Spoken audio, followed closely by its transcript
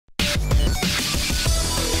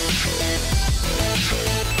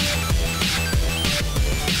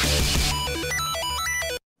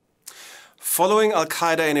Following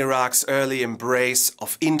Al-Qaeda in Iraq's early embrace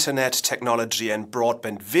of internet technology and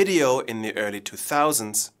broadband video in the early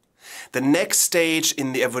 2000s, the next stage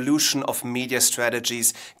in the evolution of media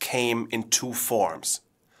strategies came in two forms.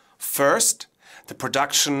 First, the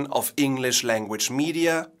production of English language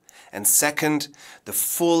media, and second, the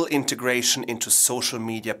full integration into social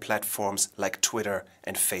media platforms like Twitter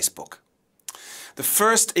and Facebook. The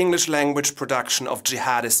first English language production of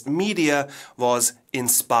jihadist media was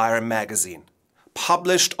Inspire magazine,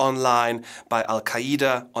 published online by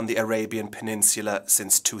Al-Qaeda on the Arabian Peninsula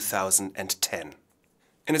since 2010.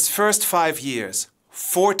 In its first 5 years,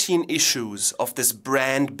 14 issues of this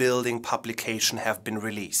brand-building publication have been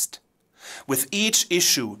released, with each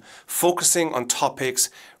issue focusing on topics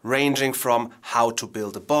ranging from how to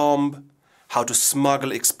build a bomb, how to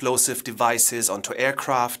smuggle explosive devices onto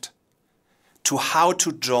aircraft, to how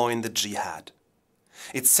to join the jihad.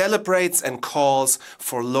 It celebrates and calls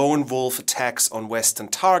for lone wolf attacks on Western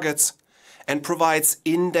targets and provides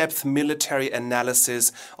in-depth military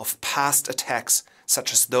analysis of past attacks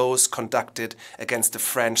such as those conducted against the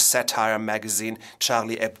French satire magazine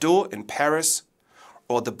Charlie Hebdo in Paris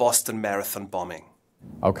or the Boston Marathon bombing.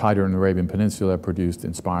 Al-Qaeda in the Arabian Peninsula produced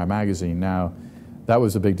Inspire magazine. Now, that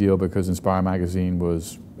was a big deal because Inspire magazine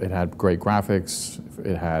it had great graphics,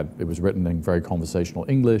 it was written in very conversational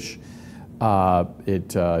English.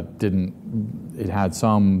 It had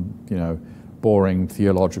some, boring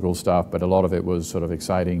theological stuff, but a lot of it was sort of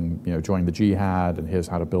exciting, join the jihad and here's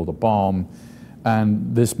how to build a bomb.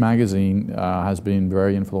 And this magazine has been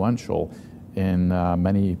very influential in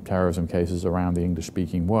many terrorism cases around the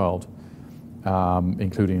English-speaking world,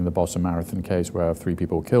 including the Boston Marathon case where 3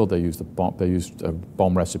 people were killed. They used a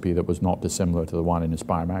bomb recipe that was not dissimilar to the one in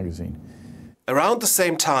Inspire magazine. Around the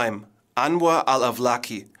same time, Anwar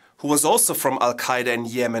al-Awlaki, who was also from Al-Qaeda in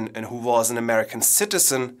Yemen and who was an American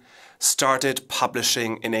citizen, started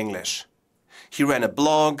publishing in English. He ran a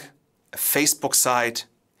blog, a Facebook site,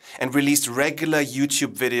 and released regular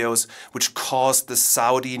YouTube videos which caused the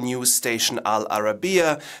Saudi news station Al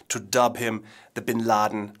Arabiya to dub him the Bin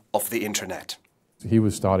Laden of the internet. He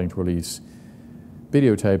was starting to release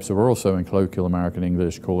videotapes that were also in colloquial American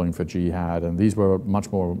English calling for jihad, and these were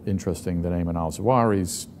much more interesting than Ayman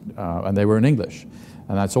al-Zawahiri's, and they were in English.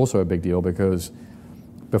 And that's also a big deal because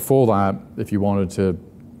before that, if you wanted to,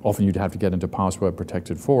 often you'd have to get into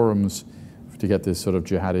password-protected forums to get this sort of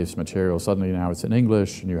jihadist material. Suddenly now it's in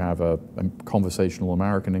English, and you have a conversational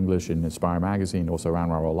American English in Inspire magazine, also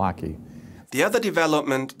Anwar al-Awlaki. The other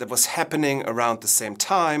development that was happening around the same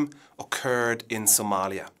time occurred in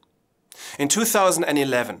Somalia. In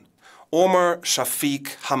 2011, Omar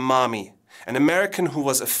Shafiq Hammami, an American who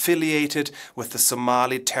was affiliated with the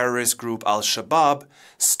Somali terrorist group Al-Shabaab,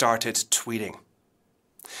 started tweeting.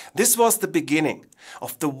 This was the beginning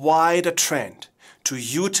of the wider trend to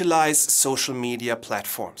utilize social media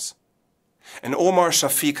platforms. And Omar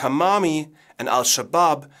Shafiq Hammami and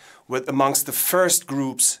Al-Shabaab were amongst the first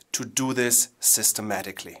groups to do this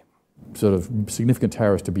systematically. Sort of significant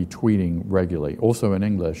terrorist to be tweeting regularly, also in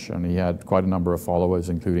English, and he had quite a number of followers,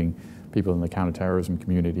 including people in the counterterrorism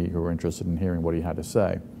community who were interested in hearing what he had to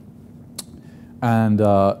say. And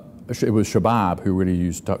it was Shabaab who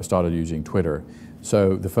really started using Twitter.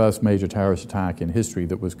 So the first major terrorist attack in history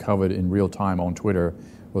that was covered in real time on Twitter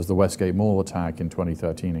was the Westgate Mall attack in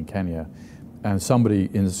 2013 in Kenya. And somebody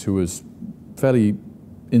who was fairly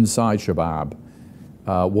inside Shabaab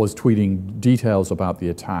was tweeting details about the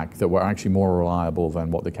attack that were actually more reliable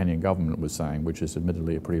than what the Kenyan government was saying, which is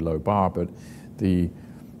admittedly a pretty low bar, but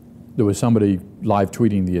there was somebody live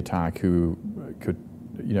tweeting the attack who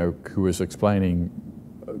was explaining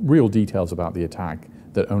real details about the attack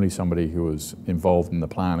that only somebody who was involved in the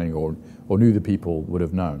planning or knew the people would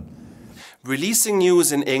have known. Releasing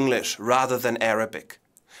news in English rather than Arabic,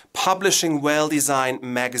 publishing well-designed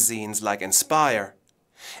magazines like Inspire,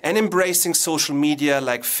 and embracing social media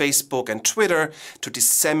like Facebook and Twitter to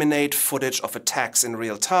disseminate footage of attacks in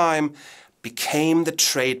real time became the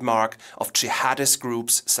trademark of jihadist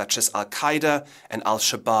groups such as Al-Qaeda and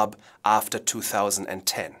Al-Shabaab after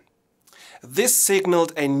 2010. This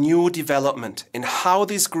signaled a new development in how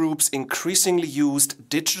these groups increasingly used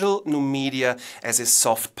digital new media as a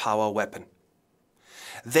soft power weapon.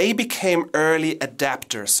 They became early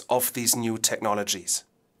adapters of these new technologies.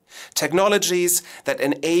 Technologies that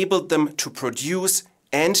enabled them to produce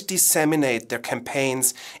and disseminate their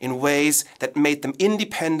campaigns in ways that made them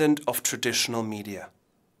independent of traditional media.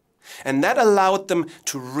 And that allowed them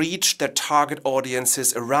to reach their target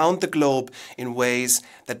audiences around the globe in ways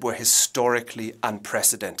that were historically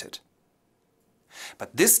unprecedented.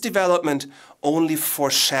 But this development only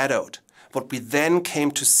foreshadowed what we then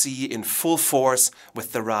came to see in full force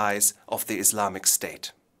with the rise of the Islamic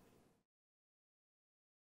State.